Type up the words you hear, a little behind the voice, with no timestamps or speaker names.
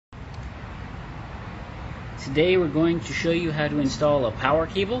Today we're going to show you how to install a power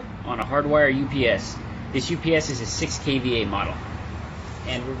cable on a Hardwire UPS. This UPS is a 6 kVA model.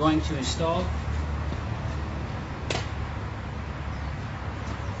 And we're going to install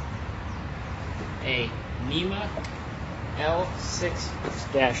a NEMA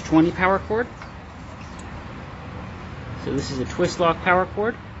L6-20 power cord. So this is a twist lock power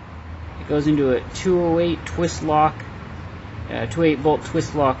cord. It goes into a 208 twist lock, 208 volt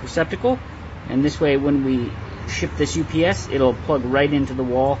twist lock receptacle. And this way, when we ship this UPS, it'll plug right into the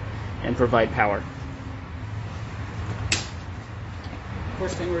wall and provide power.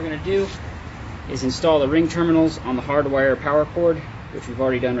 First thing we're going to do is install the ring terminals on the Hardwire power cord, which we've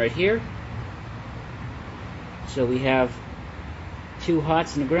already done right here. So we have 2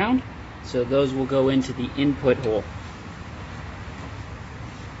 hots in the ground, so those will go into the input hole.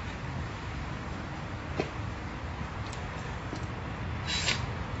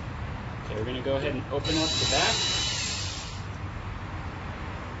 Okay, we're going to go ahead and open up the back.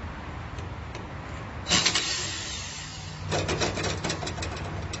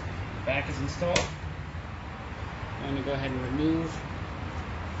 The back is installed. I'm going to go ahead and remove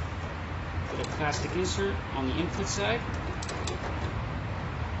the plastic insert on the input side.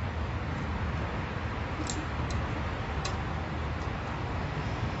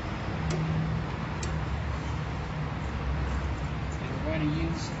 And we're going to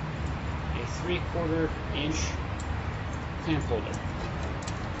use a 3/4 inch clamp holder. So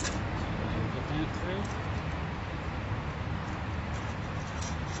go ahead and put that through.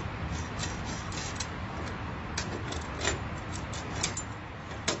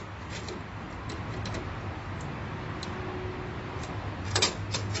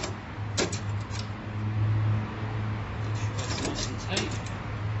 Nice and tight.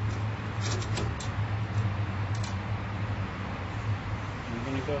 And we're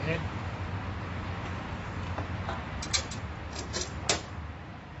going to go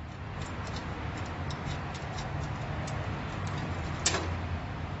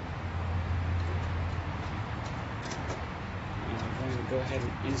ahead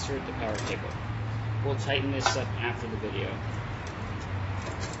and insert the power cable. We'll tighten this up after the video.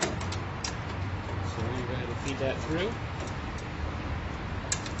 So we're going to go ahead and feed that through.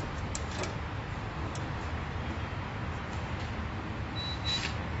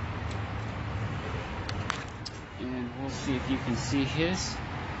 And we'll see if you can see his. So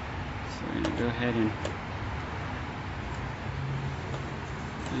we're going to go ahead and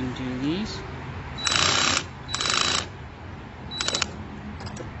undo these.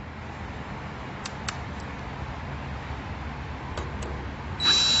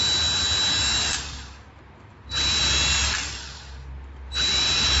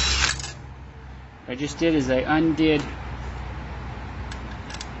 What I just did is I undid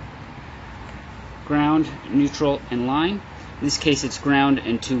ground, neutral, and line. In this case it's ground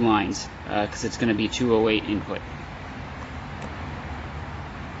and 2 lines because it's going to be 208 input.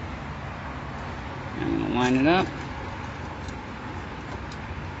 I'm going to line it up.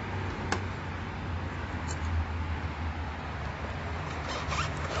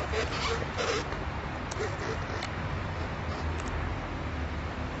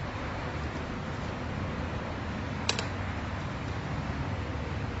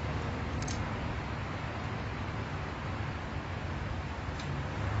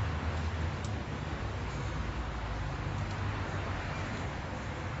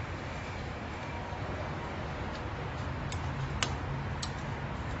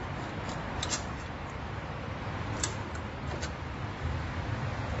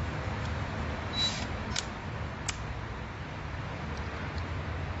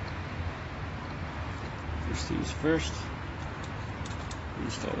 First things first,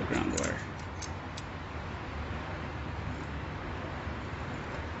 install the ground wire.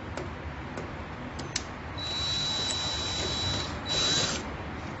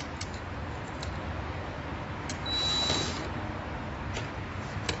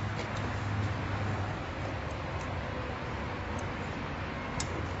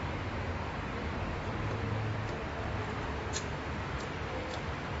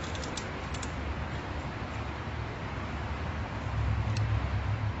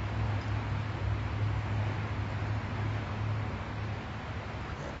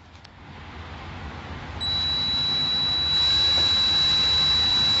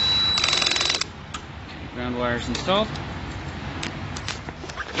 Ground wires installed.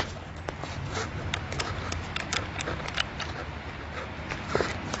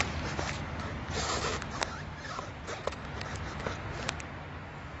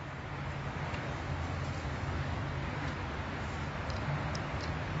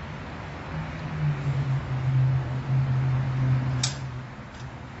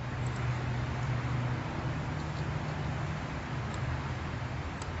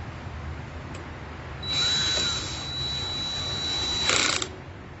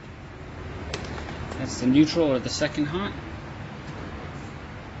 That's the neutral or the second hot.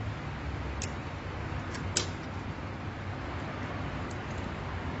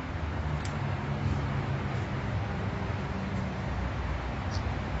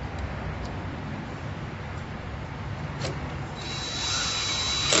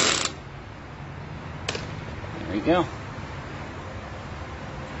 There you go.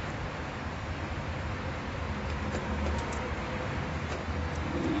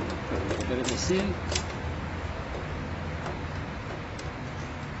 Put a little bit of this in.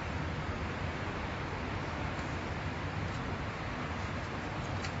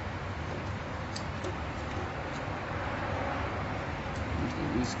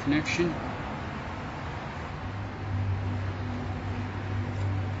 Loose connection.